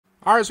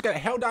All right, so we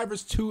got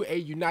Helldivers 2, a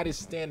United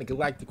Stand, the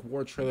Galactic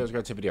War trailer. Let's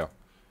go to video.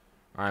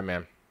 All right,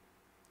 man.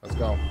 Let's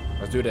go.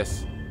 Let's do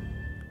this.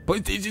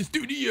 PlayStation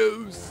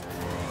Studios.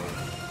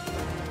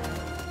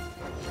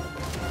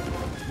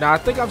 Now, I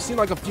think I've seen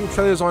like a few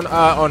trailers on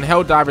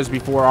Helldivers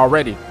before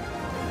already.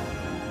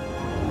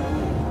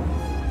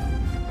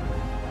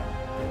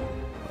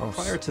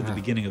 Prior to the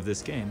beginning of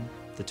this game,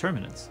 the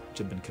Terminants, which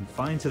have been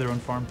confined to their own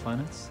farm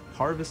planets,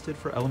 harvested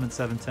for Element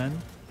 710,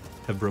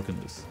 have broken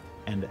loose.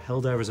 And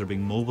Helldivers are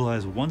being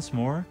mobilized once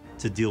more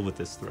to deal with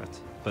this threat,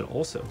 but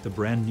also the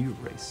brand new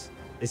race.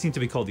 They seem to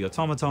be called the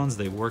Automatons,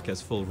 they work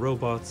as full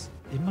robots.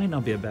 It might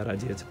not be a bad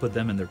idea to put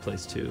them in their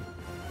place too.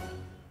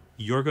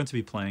 You're going to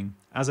be playing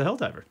as a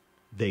Helldiver.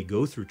 They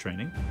go through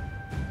training.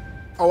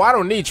 Oh, I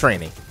don't need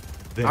training.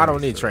 I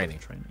don't need training.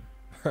 training.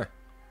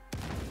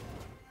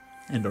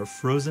 And are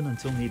frozen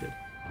until needed.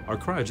 Our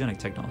cryogenic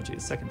technology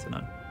is second to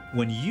none.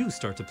 When you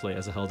start to play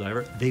as a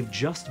Helldiver, they've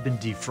just been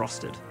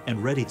defrosted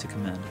and ready to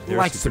command.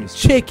 Like some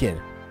chicken.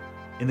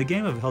 In the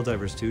game of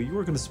Helldivers 2, you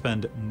are going to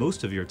spend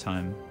most of your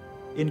time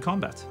in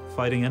combat,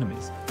 fighting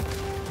enemies.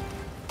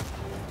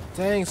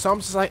 Dang, so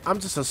I'm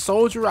just a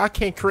soldier. I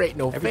can't create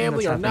no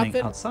family or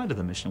nothing. Outside of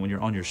the mission, when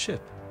you're on your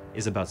ship,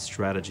 is about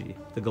strategy.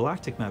 The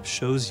galactic map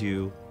shows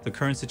you the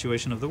current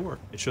situation of the war.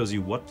 It shows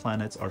you what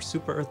planets are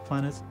super Earth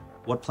planets,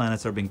 what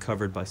planets are being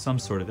covered by some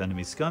sort of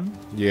enemy scum,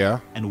 yeah,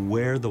 and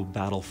where the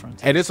battlefront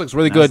is. Hey, this looks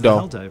really good,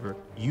 though. As the Helldiver,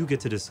 you get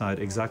to decide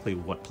exactly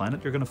what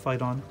planet you're going to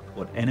fight on,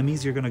 what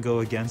enemies you're going to go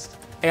against.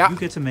 Hey, you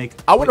get to make.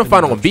 I want to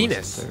fight on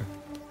Venus.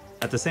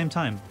 At the same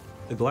time,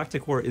 the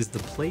Galactic War is the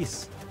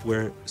place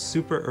where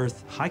Super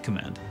Earth High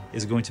Command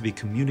is going to be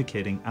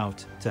communicating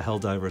out to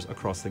Helldivers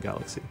across the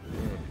galaxy.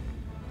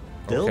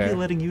 They'll be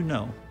letting you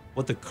know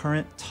what the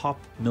current top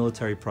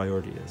military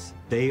priority is.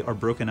 They are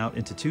broken out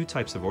into two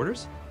types of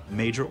orders: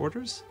 major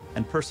orders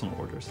and personal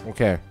orders.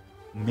 Okay.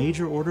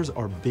 Major orders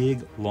are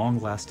big,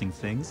 long-lasting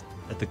things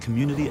that the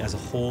community as a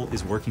whole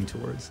is working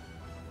towards.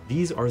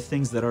 These are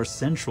things that are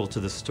central to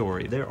the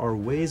story. There are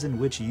ways in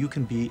which you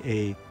can be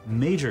a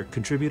major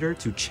contributor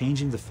to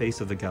changing the face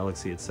of the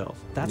galaxy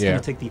itself. That's going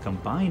to take the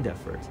combined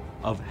effort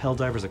of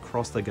Helldivers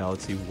across the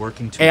galaxy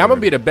working together. Hey, I'm going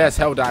to be the best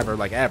Helldiver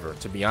like ever,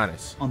 to be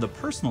honest. On the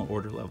personal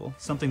order level,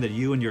 something that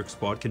you and your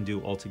squad can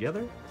do all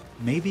together,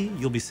 maybe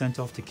you'll be sent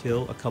off to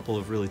kill a couple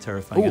of really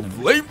terrifying enemies.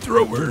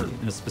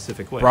 Flamethrower! In a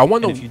specific way. Bro, I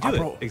wonder, and if you do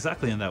it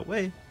exactly in that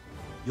way,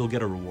 you'll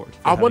get a reward.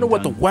 I wonder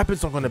what the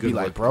weapons are going to be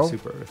like, bro.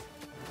 Super Earth.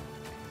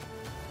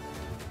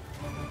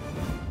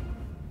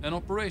 An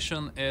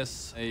operation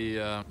is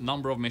a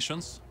number of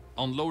missions.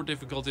 On lower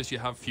difficulties, you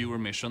have fewer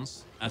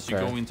missions. As you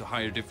go into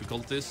higher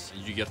difficulties,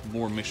 you get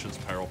more missions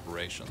per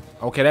operation.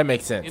 Okay, that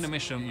makes sense. In a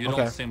mission, you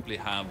don't simply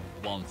have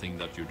one thing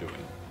that you're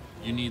doing.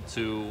 You need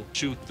to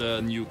shoot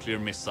the nuclear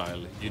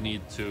missile. You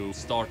need to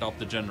start up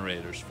the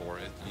generators for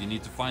it. You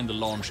need to find the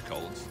launch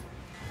codes.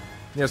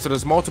 Yeah, so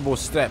there's multiple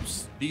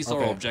steps. These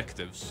are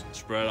objectives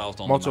spread out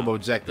on multiple the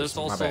map. objectives.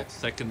 There's also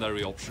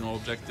secondary optional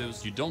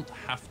objectives. You don't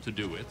have to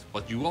do it,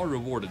 but you are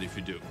rewarded if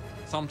you do.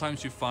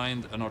 Sometimes you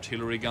find an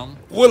artillery gun.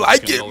 Well, I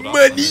get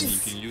money. You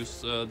can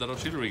use that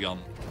artillery gun.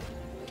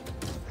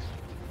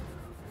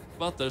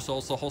 But there's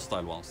also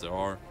hostile ones. There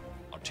are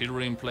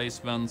artillery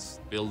emplacements,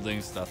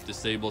 buildings that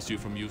disables you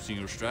from using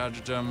your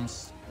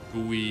stratagems,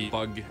 gooey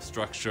bug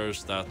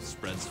structures that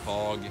spreads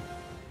fog.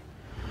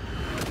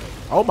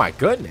 Oh my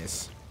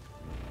goodness.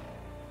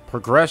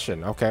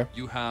 Progression, okay.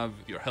 You have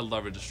your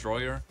Helldiver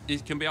destroyer.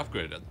 It can be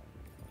upgraded.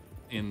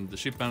 In the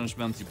ship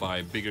management, you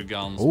buy bigger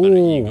guns, better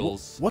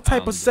eagles. What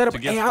type of setup?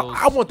 Hey,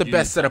 I want the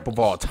best setup of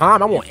all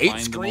time. I want 8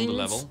 screens. On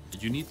the level,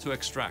 you need to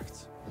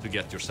extract to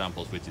get your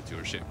samples with you to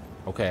your ship.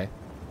 Okay.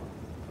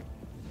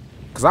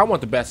 Because I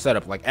want the best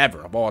setup like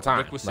ever of all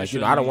time. Like, you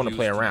know, I don't want to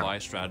play around. Buy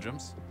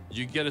stratagems.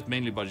 You get it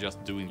mainly by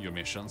just doing your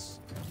missions.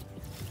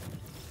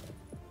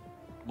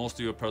 Most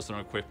of your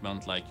personal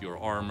equipment, like your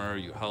armor,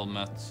 your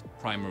helmet,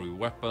 primary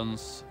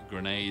weapons,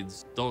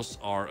 grenades, those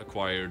are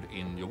acquired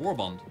in your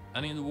warbond.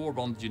 And in the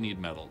warbond, you need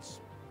medals.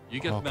 You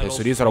get medals.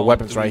 So these are the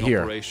weapons right here.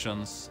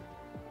 Operations.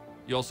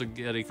 You also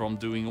get it from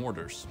doing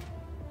orders.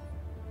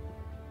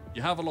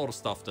 You have a lot of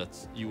stuff that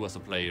you as a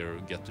player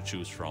get to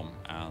choose from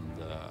and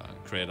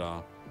create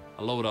a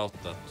loadout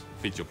that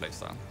fits your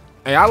playstyle.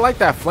 Hey, I like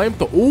that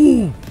flamethrower.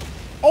 Ooh!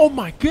 Oh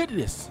my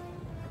goodness!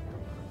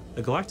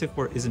 The Galactic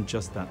War isn't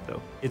just that,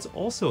 though. It's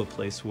also a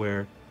place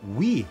where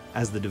we,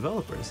 as the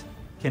developers,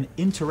 can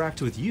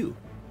interact with you,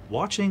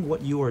 watching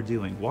what you are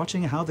doing,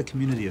 watching how the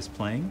community is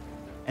playing,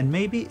 and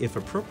maybe, if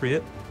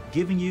appropriate,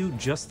 giving you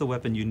just the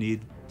weapon you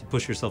need to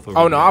push yourself over.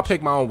 Oh no, I'll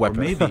pick my own weapon.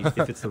 Or maybe,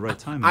 if it's the right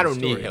time, I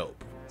don't need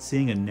help.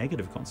 Seeing a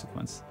negative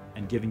consequence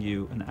and giving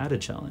you an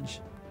added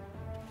challenge.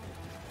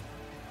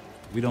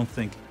 We don't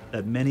think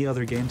that many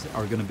other games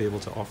are going to be able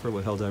to offer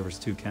what Helldivers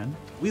 2 can.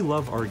 We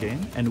love our game,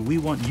 and we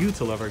want you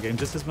to love our game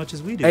just as much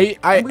as we do. We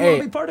want to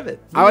be part of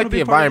it. I like the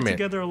environment.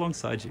 Together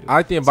alongside you. I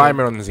like the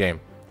environment on this game.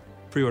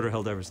 Pre-order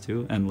Helldivers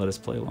 2 and let us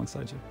play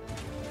alongside you.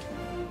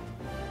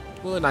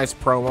 Really nice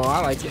promo. I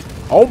like it.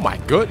 Oh my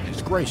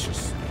goodness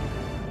gracious.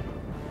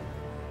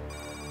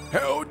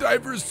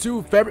 Helldivers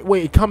 2 February.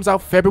 Wait, it comes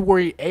out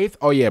February 8th.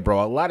 Oh yeah,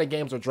 bro. A lot of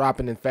games are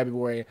dropping in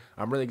February.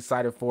 I'm really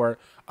excited for it.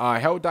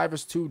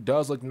 Helldivers 2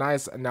 does look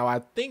nice. Now I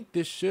think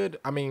this should.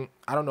 I mean,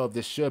 I don't know if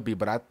this should be,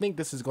 but I think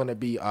this is going to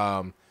be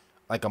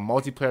like a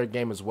multiplayer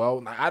game as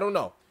well. I don't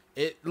know.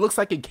 It looks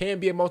like it can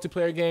be a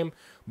multiplayer game,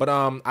 but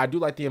I do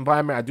like the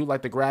environment. I do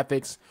like the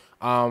graphics.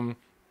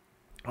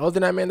 Other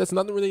than that, man, there's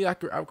nothing really I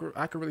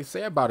could really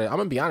say about it. I'm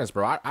gonna be honest,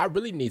 bro. I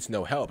really need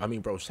no help. I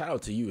mean, bro, shout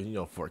out to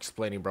you, for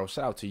explaining, bro.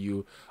 Shout out to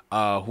you.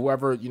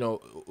 Whoever,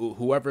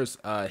 whoever's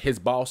his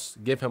boss,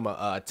 give him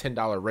a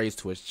 $10 raise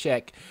to his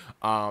check.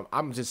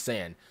 I'm just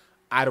saying,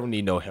 I don't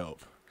need no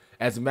help.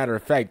 As a matter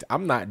of fact,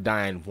 I'm not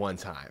dying one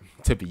time,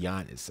 to be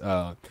honest.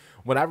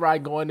 Whenever I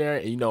go in there,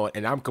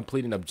 and I'm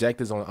completing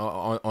objectives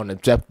on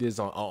objectives,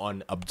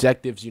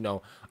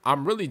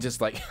 I'm really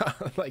just like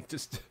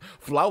just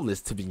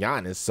flawless, to be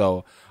honest.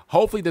 So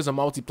hopefully there's a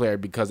multiplayer,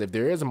 because if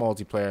there is a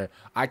multiplayer,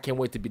 I can't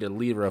wait to be the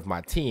leader of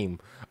my team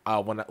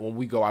when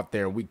we go out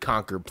there and we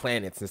conquer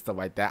planets and stuff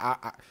like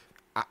that.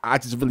 I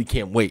just really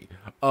can't wait.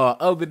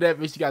 Other than that,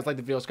 make sure you guys like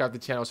the video, subscribe to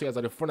the channel. See you guys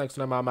later for next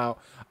time I'm out.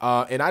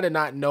 And I did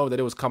not know that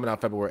it was coming out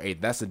February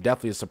 8th. That's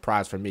definitely a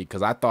surprise for me,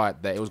 because I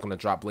thought that it was going to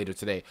drop later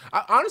today.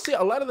 Honestly,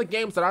 a lot of the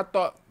games that I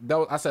thought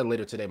I said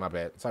later today, my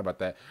bad. Sorry about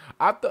that.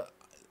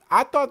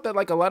 I thought that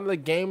like a lot of the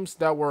games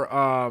that were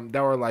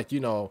like,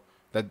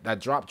 that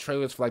dropped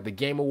trailers for like the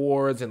Game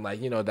Awards, and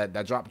like,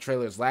 that dropped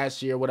trailers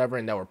last year or whatever,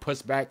 and that were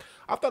pushed back.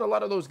 I thought a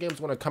lot of those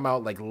games were going to come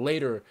out like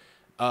later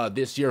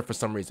this year for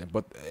some reason,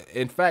 but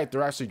in fact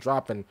they're actually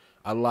dropping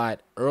a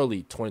lot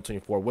early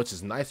 2024, which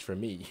is nice for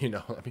me. I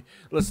mean,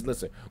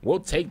 listen, we'll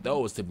take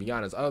those, to be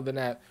honest. Other than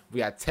that,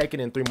 we got Tekken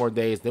in 3 more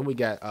days, then we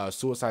got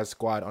Suicide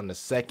Squad on the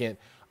 2nd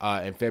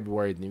in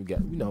February, then we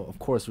got, of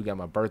course, we got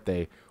my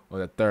birthday on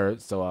the 3rd,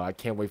 so I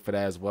can't wait for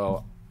that as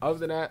well. Other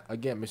than that,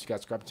 again, make sure you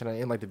guys subscribe to the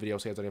channel and like the video.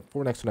 See you guys later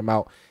for next time I'm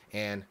out,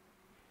 and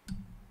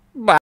bye.